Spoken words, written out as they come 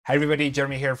Hi everybody,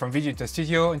 Jeremy here from Davinci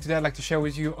Studio, and today I'd like to share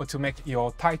with you how to make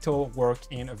your title work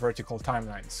in a vertical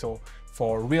timeline. So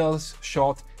for Reels,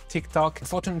 Short, TikTok,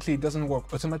 unfortunately it doesn't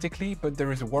work automatically, but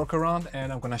there is a workaround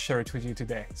and I'm gonna share it with you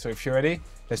today. So if you're ready,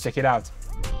 let's check it out.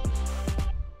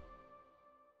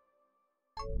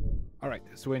 Alright,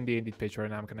 so in the edit page right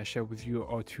now, I'm gonna share with you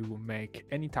how to make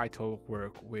any title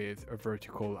work with a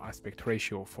vertical aspect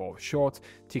ratio for Short,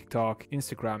 TikTok,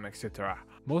 Instagram, etc.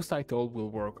 Most titles will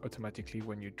work automatically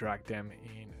when you drag them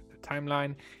in the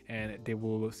timeline, and they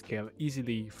will scale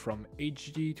easily from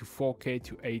HD to 4K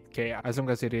to 8K as long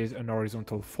as it is an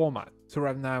horizontal format. So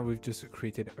right now we've just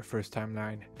created a first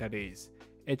timeline that is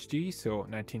HD, so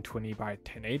 1920 by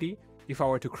 1080. If I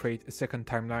were to create a second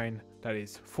timeline that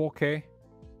is 4K,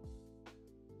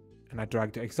 and I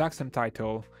drag the exact same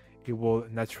title, it will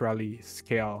naturally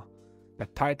scale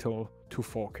that title to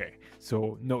 4K.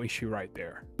 So no issue right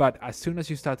there. But as soon as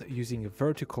you start using a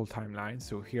vertical timeline,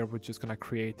 so here we're just gonna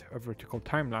create a vertical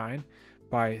timeline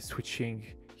by switching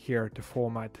here the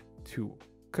format to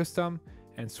custom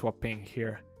and swapping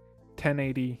here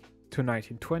 1080 to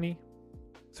 1920.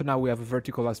 So now we have a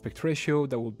vertical aspect ratio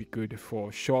that will be good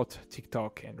for Short,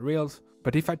 TikTok and Reels.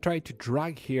 But if I try to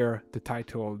drag here the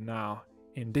title now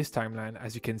in this timeline,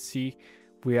 as you can see,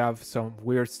 we have some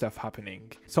weird stuff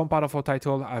happening. Some part of our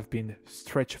title have been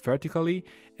stretched vertically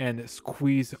and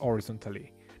squeezed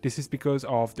horizontally. This is because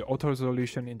of the auto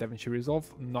resolution in Davinci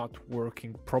Resolve not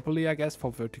working properly, I guess,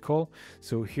 for vertical.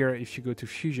 So here, if you go to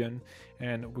Fusion,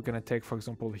 and we're gonna take, for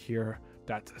example, here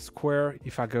that square.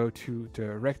 If I go to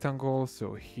the rectangle,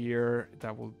 so here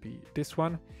that will be this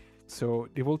one. So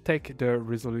it will take the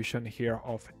resolution here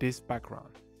of this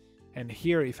background. And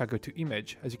here, if I go to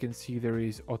image, as you can see, there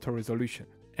is auto resolution.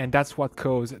 And that's what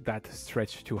caused that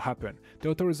stretch to happen. The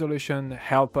auto resolution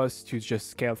helps us to just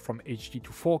scale from HD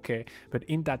to 4K, but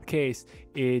in that case,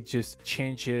 it just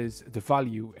changes the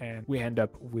value and we end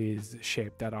up with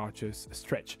shapes that are just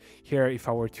stretched. Here, if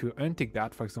I were to untick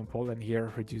that, for example, and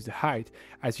here reduce the height,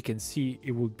 as you can see,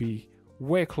 it will be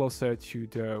way closer to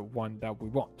the one that we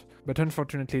want. But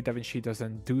unfortunately, Davinci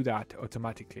doesn't do that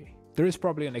automatically. There is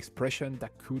probably an expression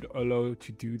that could allow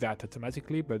to do that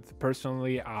automatically, but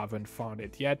personally I haven't found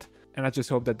it yet, and I just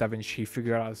hope that Davinci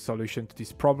figure out a solution to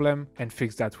this problem and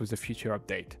fix that with a future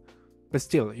update. But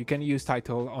still, you can use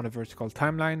title on a vertical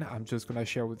timeline. I'm just gonna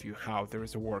share with you how there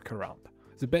is a workaround.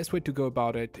 The best way to go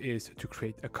about it is to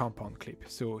create a compound clip.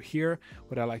 So here,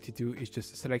 what I like to do is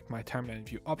just select my timeline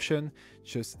view option,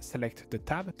 just select the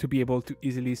tab to be able to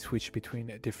easily switch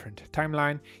between a different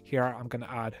timeline. Here, I'm gonna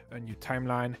add a new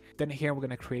timeline. Then here, we're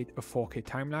gonna create a 4K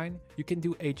timeline. You can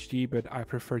do HD, but I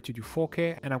prefer to do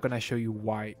 4K, and I'm gonna show you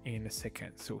why in a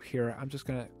second. So here, I'm just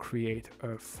gonna create a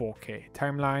 4K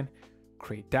timeline,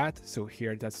 create that. So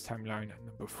here, that's timeline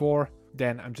number 4.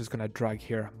 Then I'm just gonna drag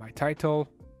here my title.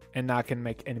 And now I can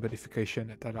make any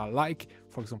modification that I like.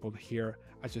 For example, here,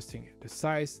 adjusting the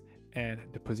size and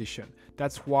the position.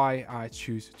 That's why I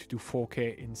choose to do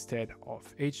 4K instead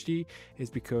of HD, is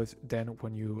because then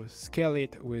when you scale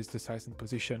it with the size and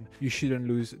position, you shouldn't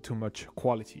lose too much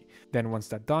quality. Then once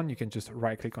that's done, you can just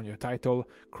right click on your title,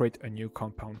 create a new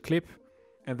compound clip,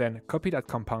 and then copy that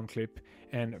compound clip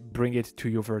and bring it to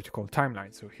your vertical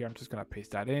timeline. So here, I'm just gonna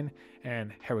paste that in,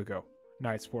 and here we go.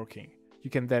 Now it's working. You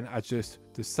can then adjust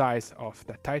the size of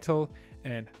the title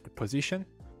and the position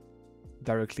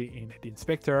directly in the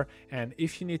inspector. And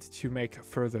if you need to make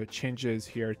further changes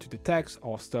here to the text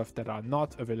or stuff that are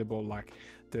not available, like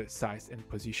the size and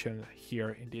position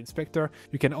here in the inspector,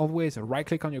 you can always right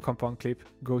click on your compound clip,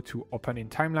 go to open in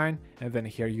timeline, and then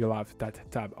here you'll have that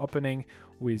tab opening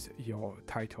with your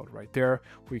title right there.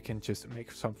 We can just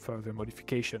make some further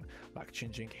modification, like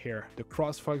changing here the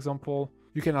cross, for example.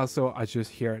 You can also adjust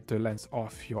here the length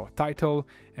of your title,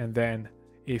 and then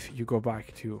if you go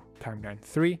back to timeline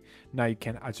 3, now you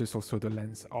can adjust also the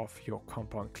length of your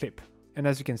compound clip. And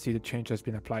as you can see, the change has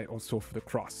been applied also for the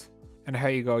cross. And here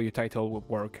you go, your title will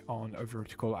work on a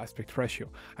vertical aspect ratio.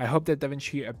 I hope that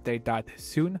Davinci update that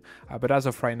soon, but as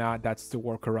of right now, that's the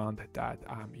workaround that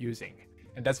I'm using.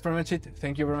 And that's pretty much it.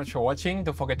 Thank you very much for watching.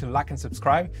 Don't forget to like and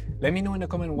subscribe. Let me know in the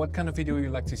comment what kind of video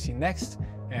you'd like to see next,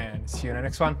 and see you in the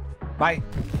next one. Bye!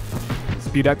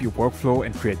 Speed up your workflow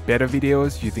and create better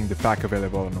videos using the pack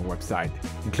available on our website,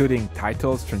 including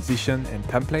titles, transition, and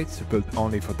templates built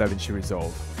only for Davinci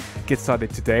Resolve. Get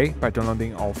started today by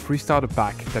downloading our free starter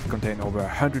pack that contains over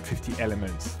 150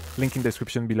 elements. Link in the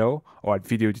description below or at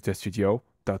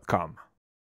videoeditorstudio.com.